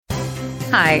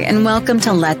Hi, and welcome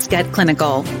to Let's Get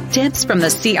Clinical, tips from the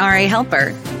CRA Helper.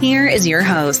 Here is your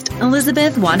host,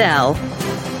 Elizabeth Waddell.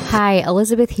 Hi,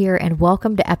 Elizabeth here, and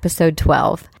welcome to episode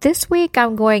 12. This week,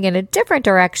 I'm going in a different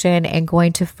direction and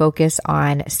going to focus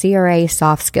on CRA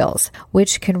soft skills,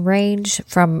 which can range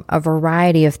from a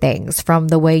variety of things, from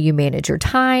the way you manage your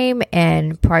time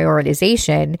and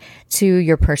prioritization to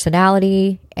your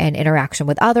personality and interaction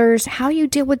with others, how you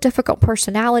deal with difficult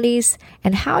personalities,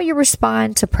 and how you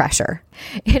respond to pressure.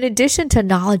 In addition to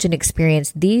knowledge and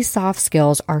experience, these soft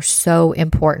skills are so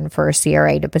important for a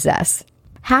CRA to possess.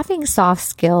 Having soft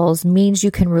skills means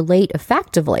you can relate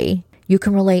effectively, you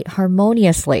can relate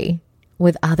harmoniously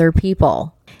with other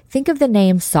people. Think of the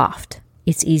name soft.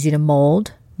 It's easy to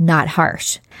mold, not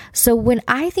harsh. So when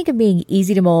I think of being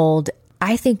easy to mold,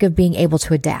 I think of being able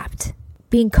to adapt,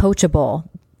 being coachable,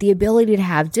 the ability to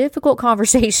have difficult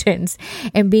conversations,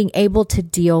 and being able to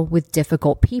deal with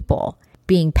difficult people,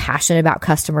 being passionate about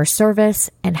customer service,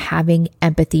 and having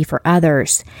empathy for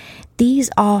others.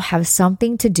 These all have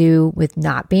something to do with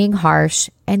not being harsh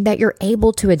and that you're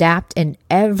able to adapt in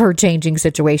ever-changing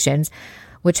situations,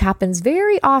 which happens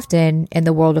very often in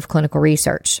the world of clinical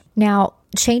research. Now,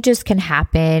 changes can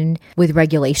happen with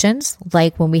regulations,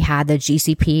 like when we had the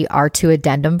GCP R2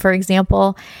 addendum, for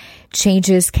example.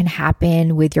 Changes can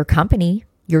happen with your company,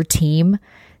 your team,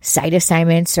 site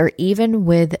assignments, or even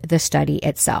with the study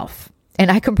itself. And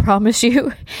I can promise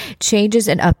you, changes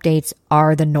and updates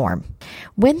are the norm.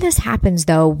 When this happens,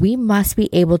 though, we must be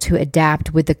able to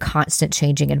adapt with the constant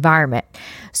changing environment.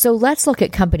 So let's look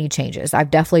at company changes.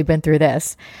 I've definitely been through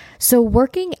this. So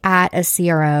working at a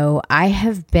CRO, I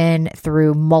have been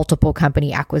through multiple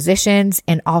company acquisitions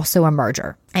and also a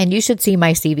merger. And you should see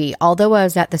my CV. Although I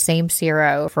was at the same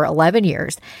CRO for 11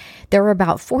 years, there were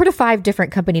about 4 to 5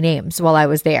 different company names while I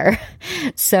was there.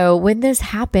 So when this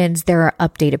happens, there are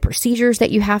updated procedures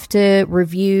that you have to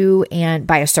review, and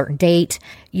by a certain date,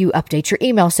 you update your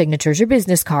email signatures, your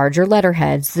business cards, your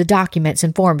letterheads, the documents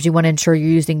and forms. You want to ensure you're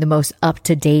using the most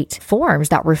up-to-date forms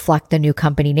that reflect the new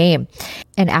company name.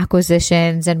 And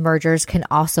acquisitions and mergers can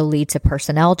also lead to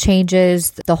personnel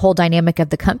changes. The whole dynamic of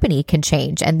the company can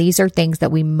change. And these are things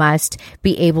that we must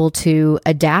be able to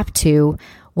adapt to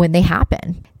when they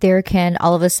happen. There can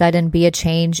all of a sudden be a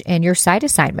change in your site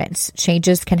assignments.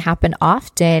 Changes can happen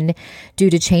often due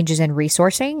to changes in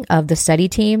resourcing of the study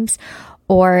teams.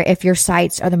 Or if your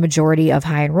sites are the majority of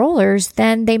high enrollers,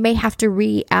 then they may have to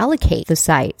reallocate the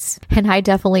sites. And I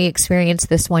definitely experienced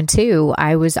this one too.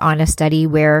 I was on a study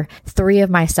where 3 of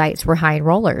my sites were high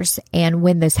enrollers. And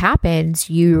when this happens,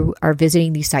 you are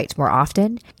visiting these sites more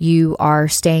often. You are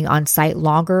staying on site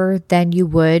longer than you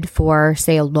would for,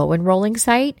 say, a low enrolling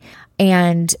site.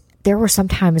 And there were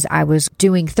sometimes I was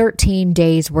doing 13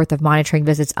 days worth of monitoring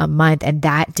visits a month, and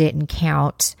that didn't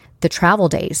count the travel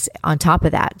days on top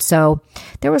of that. So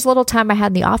there was little time I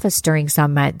had in the office during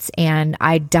some months, and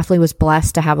I definitely was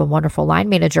blessed to have a wonderful line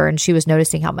manager, and she was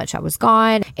noticing how much I was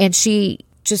gone, and she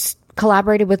just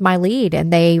collaborated with my lead,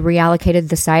 and they reallocated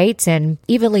the sites and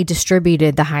evenly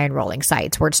distributed the high enrolling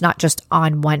sites where it's not just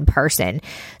on one person.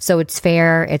 So it's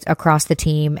fair, it's across the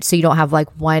team. So you don't have like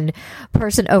one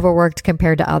person overworked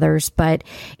compared to others, but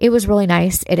it was really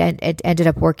nice. It ended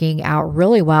up working out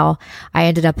really well. I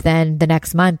ended up then the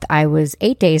next month, I was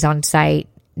 8 days on site,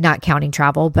 not counting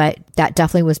travel, but that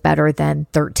definitely was better than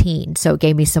 13. So it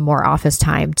gave me some more office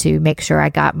time to make sure I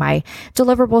got my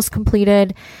deliverables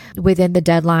completed within the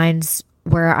deadlines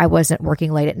where I wasn't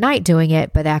working late at night doing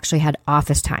it, but actually had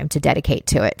office time to dedicate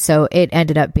to it. So it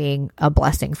ended up being a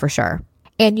blessing for sure.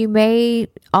 And you may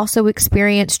also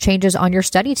experience changes on your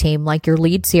study team, like your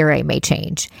lead CRA may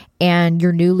change, and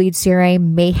your new lead CRA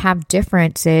may have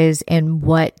differences in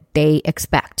what they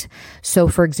expect. So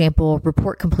for example,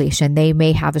 report completion, they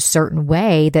may have a certain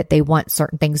way that they want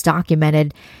certain things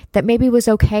documented that maybe was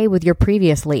okay with your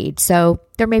previous lead. So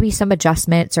there may be some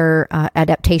adjustments or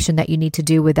adaptation that you need to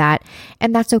do with that.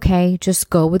 And that's okay.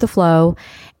 Just go with the flow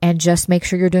and just make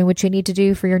sure you're doing what you need to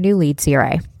do for your new lead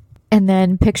CRA. And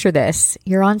then picture this,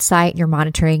 you're on site, you're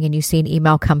monitoring, and you see an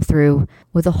email come through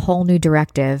with a whole new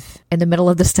directive in the middle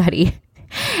of the study.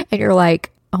 And you're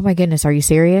like, oh my goodness, are you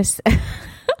serious?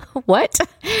 What?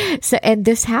 So, and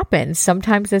this happens.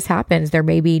 Sometimes this happens. There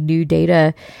may be new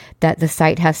data that the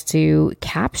site has to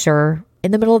capture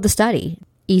in the middle of the study.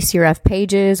 ECRF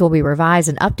pages will be revised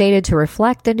and updated to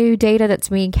reflect the new data that's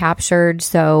being captured.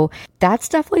 So that's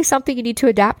definitely something you need to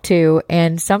adapt to,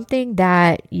 and something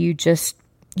that you just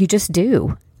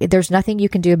do. There's nothing you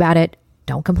can do about it.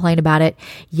 Don't complain about it.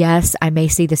 Yes, I may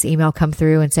see this email come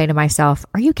through and say to myself,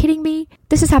 are you kidding me?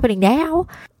 This is happening now?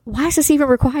 Why is this even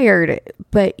required?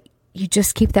 But you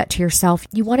just keep that to yourself.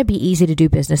 You want to be easy to do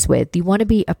business with. You want to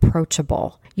be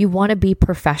approachable. You want to be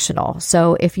professional.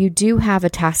 So if you do have a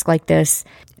task like this,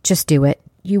 just do it.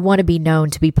 You want to be known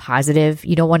to be positive.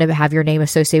 You don't want to have your name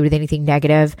associated with anything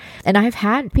negative. And I've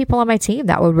had people on my team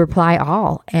that would reply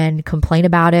all and complain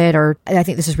about it, or I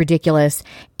think this is ridiculous.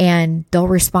 And they'll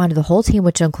respond to the whole team,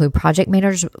 which will include project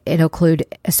managers, it'll include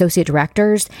associate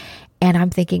directors. And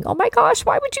I'm thinking, oh my gosh,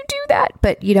 why would you do that?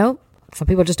 But some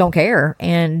people just don't care.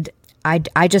 And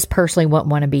I just personally wouldn't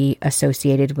want to be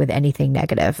associated with anything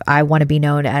negative. I want to be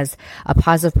known as a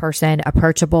positive person,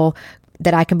 approachable,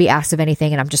 that I can be asked of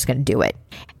anything and I'm just going to do it.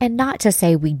 And not to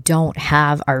say we don't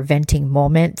have our venting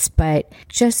moments, but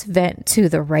just vent to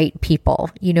the right people.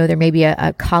 There may be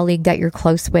a colleague that you're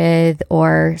close with,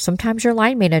 or sometimes your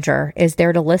line manager is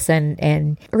there to listen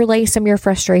and relay some of your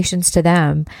frustrations to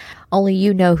them. Only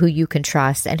you know who you can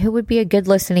trust and who would be a good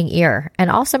listening ear, and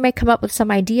also may come up with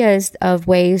some ideas of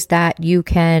ways that you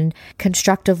can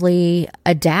constructively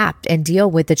adapt and deal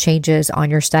with the changes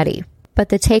on your study. But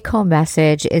the take-home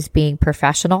message is being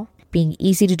professional, being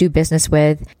easy to do business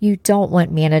with. You don't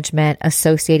want management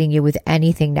associating you with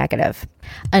anything negative.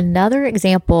 Another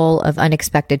example of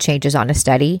unexpected changes on a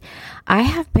study, I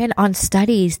have been on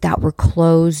studies that were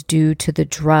closed due to the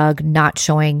drug not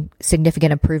showing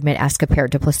significant improvement as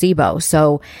compared to placebo.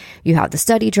 So you have the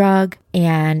study drug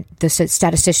and the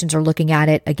statisticians are looking at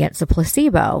it against the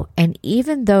placebo. And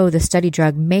even though the study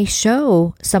drug may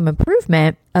show some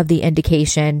improvement of the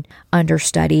indication under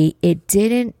study, it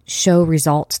didn't show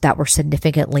results that were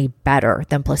significantly better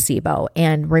than placebo.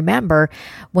 And remember,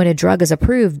 when a drug is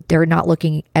approved, they're not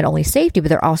looking at only safety, but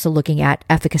they're also looking at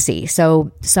efficacy.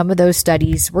 So some of those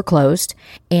studies were closed.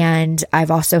 And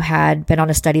I've also been on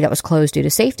a study that was closed due to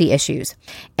safety issues.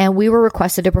 And we were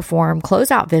requested to perform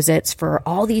closeout visits for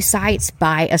all these sites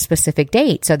by a specific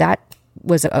date. So that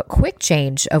was a quick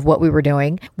change of what we were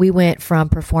doing. We went from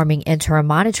performing interim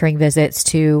monitoring visits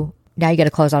to now you got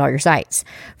to close out all your sites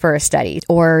for a study,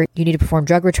 or you need to perform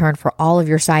drug return for all of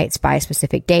your sites by a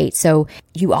specific date. So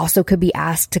you also could be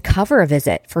asked to cover a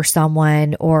visit for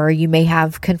someone, or you may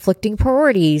have conflicting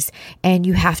priorities and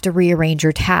you have to rearrange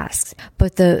your tasks.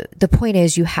 But the point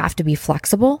is you have to be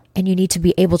flexible and you need to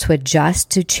be able to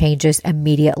adjust to changes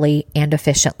immediately and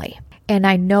efficiently. And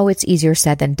I know it's easier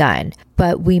said than done,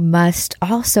 but we must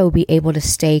also be able to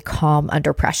stay calm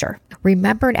under pressure.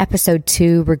 Remember in episode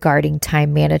 2 regarding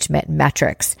time management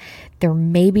metrics, there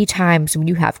may be times when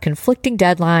you have conflicting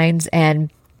deadlines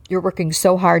and you're working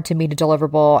so hard to meet a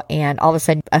deliverable and all of a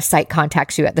sudden a site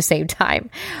contacts you at the same time,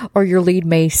 or your lead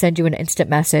may send you an instant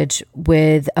message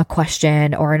with a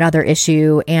question or another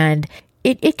issue, and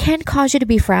it can cause you to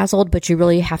be frazzled, but you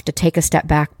really have to take a step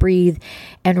back, breathe,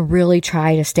 and really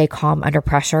try to stay calm under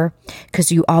pressure,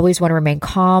 because you always want to remain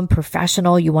calm,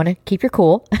 professional. You want to keep your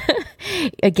cool.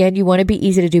 Again, you want to be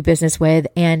easy to do business with.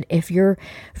 And if you're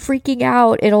freaking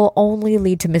out, it'll only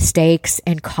lead to mistakes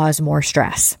and cause more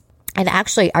stress. And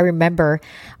actually, I remember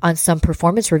on some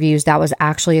performance reviews, that was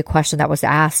actually a question that was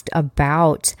asked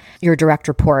about your direct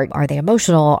report. Are they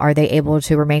emotional? Are they able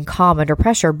to remain calm under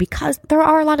pressure? Because there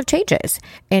are a lot of changes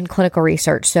in clinical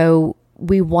research. So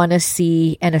we want to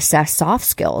see and assess soft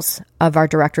skills of our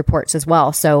direct reports as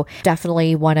well. So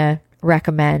definitely want to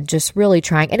recommend just really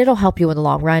trying, and it'll help you in the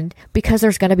long run, because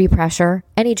there's going to be pressure.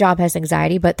 Any job has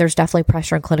anxiety, but there's definitely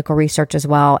pressure in clinical research as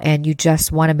well. And you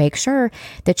just want to make sure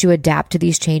that you adapt to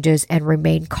these changes and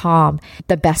remain calm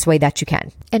the best way that you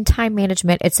can. And time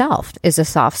management itself is a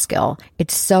soft skill.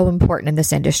 It's so important in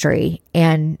this industry.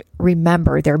 And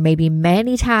remember, there may be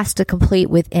many tasks to complete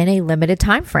within a limited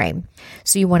time frame.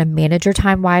 So you want to manage your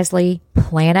time wisely,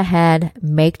 plan ahead,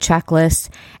 make checklists,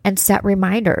 and set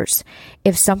reminders.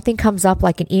 If something comes up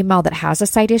like an email that has a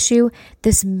site issue,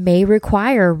 this may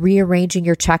require rearranging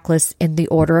your checklist in the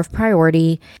order of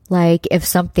priority. Like if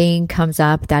something comes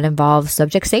up that involves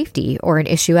subject safety or an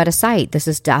issue at a site, this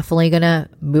is definitely going to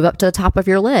move up to the top of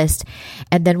your list.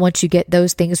 And then once you get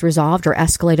those things resolved or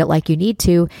escalate it like you need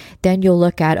to, then you'll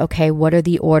look at, okay, what are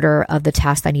the order of the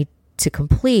tasks I need to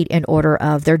complete in order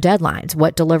of their deadlines?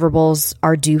 What deliverables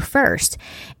are due first?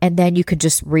 And then you can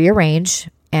just rearrange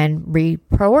and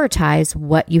reprioritize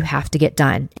what you have to get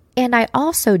done. And I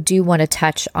also do want to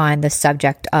touch on the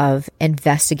subject of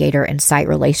investigator and site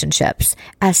relationships,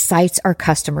 as sites are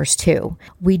customers too.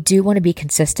 We do want to be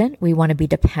consistent. We want to be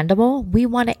dependable. We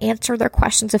want to answer their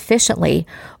questions efficiently.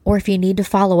 Or if you need to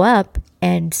follow up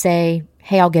and say,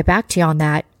 hey, I'll get back to you on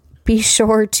that, be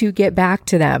sure to get back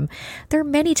to them. There are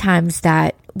many times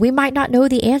that we might not know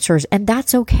the answers, and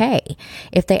that's okay.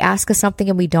 If they ask us something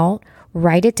and we don't,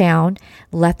 write it down,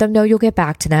 let them know you'll get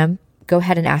back to them, go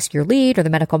ahead and ask your lead or the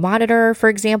medical monitor, for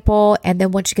example. And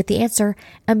then once you get the answer,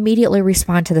 immediately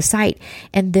respond to the site.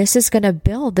 And this is going to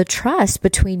build the trust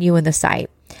between you and the site.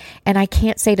 And I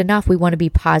can't say it enough. We want to be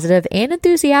positive and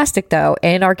enthusiastic, though,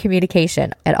 in our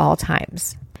communication at all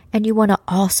times. And you want to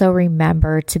also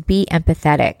remember to be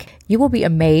empathetic. You will be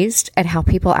amazed at how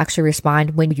people actually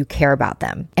respond when you care about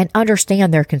them and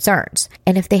understand their concerns.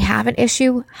 And if they have an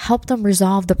issue, help them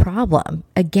resolve the problem.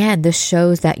 Again, this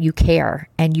shows that you care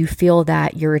and you feel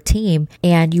that you're a team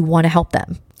and you want to help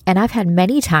them. And I've had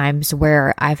many times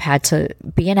where I've had to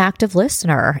be an active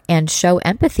listener and show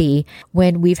empathy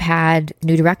when we've had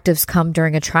new directives come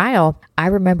during a trial. I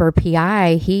remember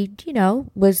PI, he,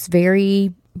 was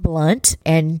very blunt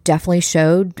and definitely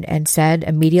showed and said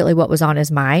immediately what was on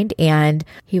his mind. And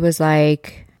he was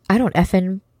like, I don't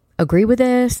effing agree with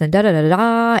this and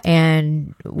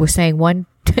and was saying one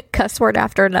cuss word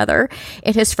after another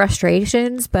in his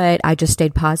frustrations, but I just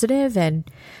stayed positive and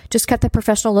just kept the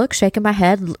professional look, shaking my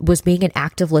head, was being an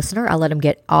active listener. I let him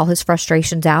get all his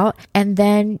frustrations out. And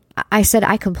then I said,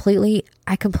 I completely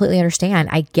understand.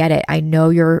 I get it. I know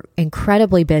you're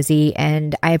incredibly busy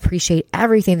and I appreciate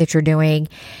everything that you're doing.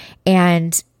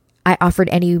 And I offered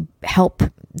any help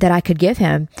that I could give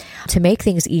him to make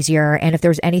things easier. And if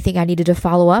there was anything I needed to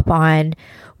follow up on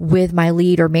with my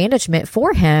lead or management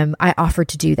for him, I offered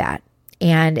to do that.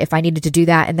 And if I needed to do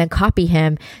that and then copy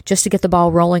him just to get the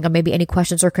ball rolling on maybe any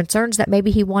questions or concerns that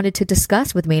maybe he wanted to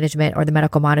discuss with management or the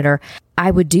medical monitor, I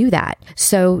would do that.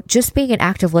 So just being an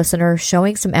active listener,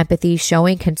 showing some empathy,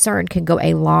 showing concern can go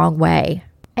a long way.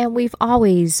 And we've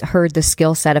always heard the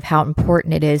skill set of how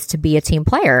important it is to be a team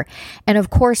player. And of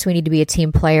course, we need to be a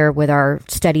team player with our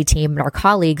study team and our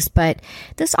colleagues, but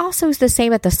this also is the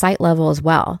same at the site level as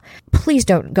well. Please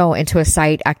don't go into a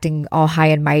site acting all high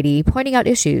and mighty, pointing out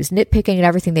issues, nitpicking at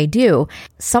everything they do.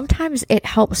 Sometimes it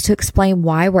helps to explain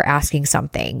why we're asking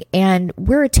something, and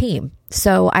we're a team.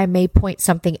 So I may point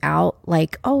something out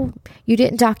like, oh, you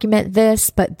didn't document this,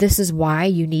 but this is why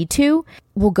you need to,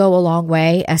 will go a long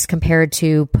way as compared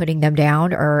to putting them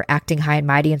down or acting high and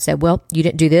mighty and say, well, you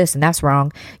didn't do this and that's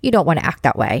wrong. You don't want to act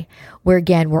that way. Where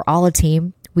again, we're all a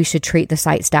team. We should treat the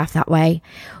site staff that way.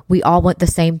 We all want the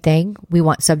same thing. We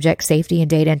want subject safety and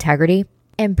data integrity.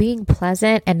 And being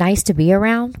pleasant and nice to be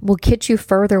around will get you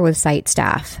further with site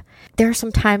staff. There are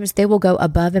some times they will go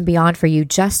above and beyond for you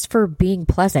just for being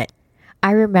pleasant.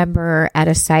 I remember at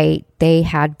a site, they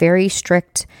had very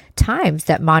strict times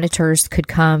that monitors could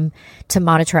come to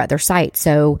monitor at their site.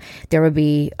 So there would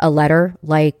be a letter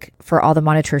like for all the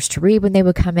monitors to read when they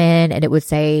would come in, and it would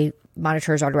say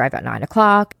monitors are to arrive at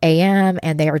 9:00 a.m.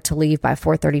 and they are to leave by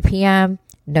 4:30 p.m.,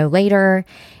 no later.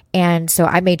 And so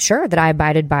I made sure that I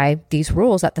abided by these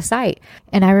rules at the site.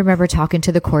 And I remember talking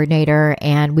to the coordinator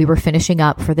and we were finishing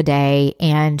up for the day,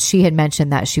 and she had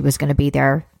mentioned that she was going to be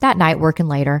there that night working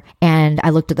later. And I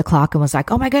looked at the clock and was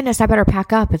like, oh my goodness, I better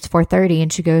pack up. It's 4:30.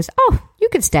 And she goes, oh, you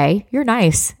can stay. You're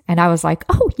nice. And I was like,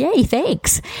 oh, yay,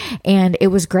 thanks. And it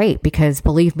was great because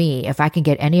believe me, if I can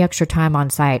get any extra time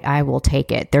on site, I will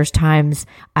take it. There's times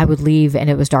I would leave and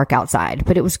it was dark outside,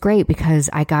 but it was great because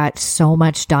I got so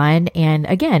much done. And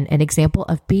again, an example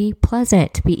of be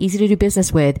pleasant, be easy to do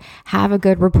business with, have a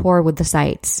good rapport with the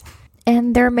sites.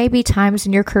 And there may be times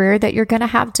in your career that you're going to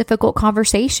have difficult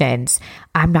conversations.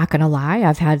 I'm not going to lie.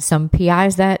 I've had some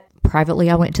PIs that privately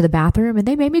I went to the bathroom and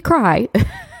they made me cry.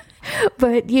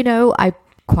 But, I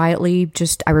quietly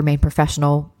I remained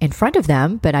professional in front of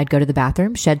them, but I'd go to the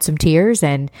bathroom, shed some tears,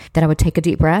 and then I would take a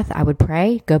deep breath. I would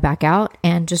pray, go back out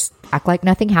and just act like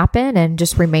nothing happened and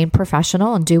just remain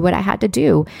professional and do what I had to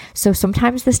do. So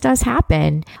sometimes this does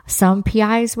happen. Some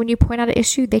PIs, when you point out an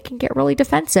issue, they can get really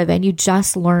defensive, and you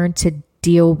just learn to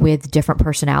deal with different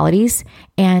personalities.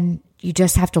 And you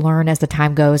just have to learn as the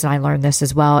time goes, and I learned this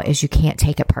as well, is you can't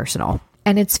take it personal.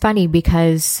 And it's funny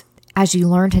because as you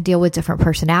learn to deal with different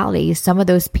personalities, some of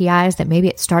those PIs that maybe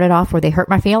it started off where they hurt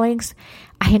my feelings,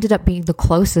 I ended up being the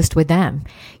closest with them.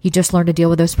 You just learn to deal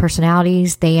with those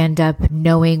personalities. They end up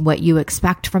knowing what you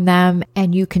expect from them,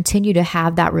 and you continue to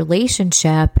have that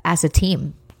relationship as a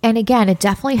team. And again, it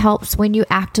definitely helps when you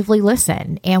actively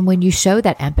listen and when you show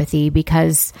that empathy,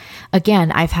 because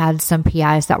again, I've had some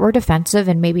PIs that were defensive,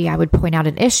 and maybe I would point out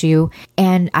an issue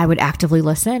and I would actively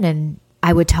listen and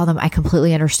I would tell them, I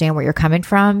completely understand where you're coming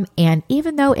from. And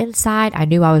even though inside I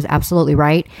knew I was absolutely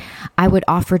right, I would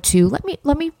offer to let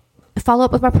me follow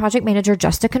up with my project manager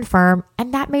just to confirm.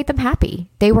 And that made them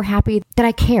happy. They were happy that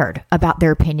I cared about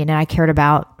their opinion and I cared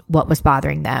about what was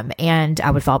bothering them. And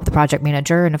I would follow up with the project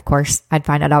manager. And of course, I'd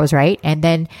find out I was right. And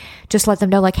then just let them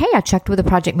know like, hey, I checked with the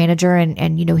project manager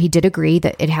and he did agree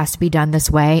that it has to be done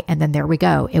this way. And then there we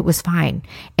go. It was fine.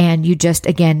 And you just,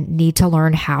 again, need to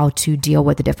learn how to deal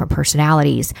with the different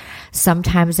personalities.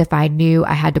 Sometimes if I knew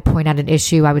I had to point out an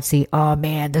issue, I would see, oh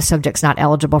man, the subject's not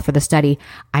eligible for the study.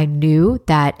 I knew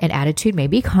that an attitude may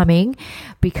be coming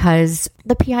because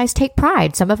the PIs take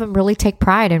pride. Some of them really take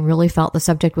pride and really felt the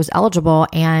subject was eligible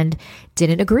and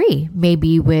didn't agree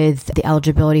maybe with the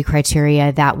eligibility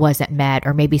criteria that wasn't met,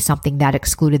 or maybe something that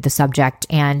excluded the subject.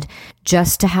 And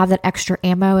just to have that extra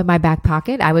ammo in my back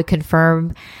pocket, I would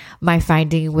confirm my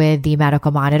finding with the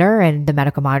medical monitor, and the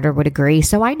medical monitor would agree.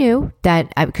 So I knew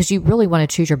that, because you really want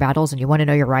to choose your battles and you want to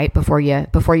know you're right before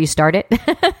you start it.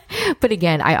 But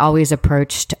again, I always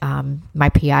approached my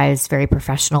PIs very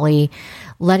professionally,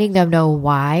 letting them know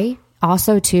why.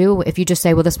 Also, too, if you just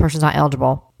say, well, this person's not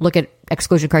eligible, look at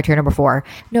exclusion criteria number 4.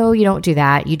 No, you don't do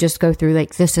that. You just go through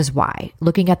like, this is why.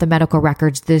 Looking at the medical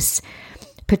records, this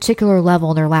particular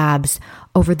level in their labs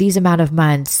over these amount of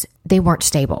months, they weren't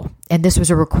stable. And this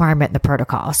was a requirement in the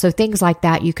protocol. So things like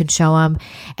that, you can show them.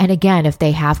 And again, if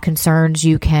they have concerns,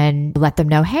 you can let them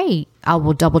know, hey, I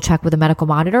will double check with the medical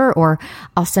monitor, or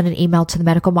I'll send an email to the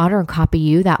medical monitor and copy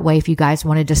you. That way, if you guys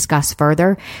want to discuss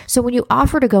further. So when you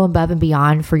offer to go above and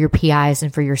beyond for your PIs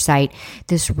and for your site,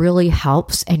 this really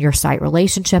helps in your site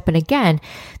relationship. And again,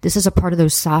 this is a part of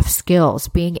those soft skills,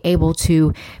 being able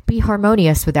to be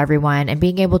harmonious with everyone and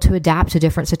being able to adapt to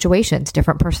different situations,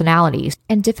 different personalities,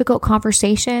 and difficult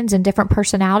conversations and different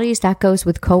personalities. That goes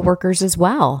with coworkers as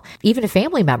well, even to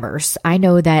family members. I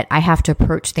know that I have to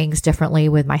approach things differently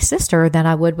with my sister than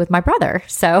I would with my brother.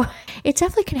 So it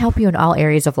definitely can help you in all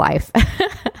areas of life.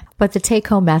 But the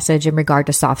take-home message in regard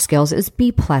to soft skills is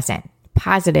be pleasant,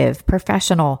 positive,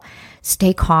 professional,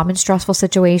 stay calm in stressful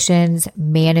situations,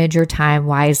 manage your time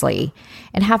wisely,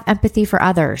 and have empathy for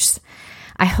others.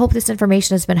 I hope this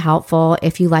information has been helpful.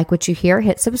 If you like what you hear,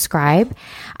 hit subscribe.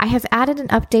 I have added an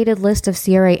updated list of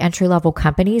CRA entry-level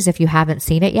companies. If you haven't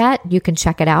seen it yet, you can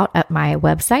check it out at my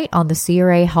website on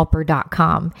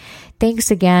thecrahelper.com. Thanks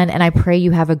again, and I pray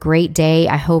you have a great day.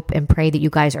 I hope and pray that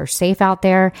you guys are safe out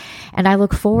there, and I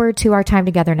look forward to our time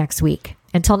together next week.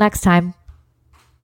 Until next time.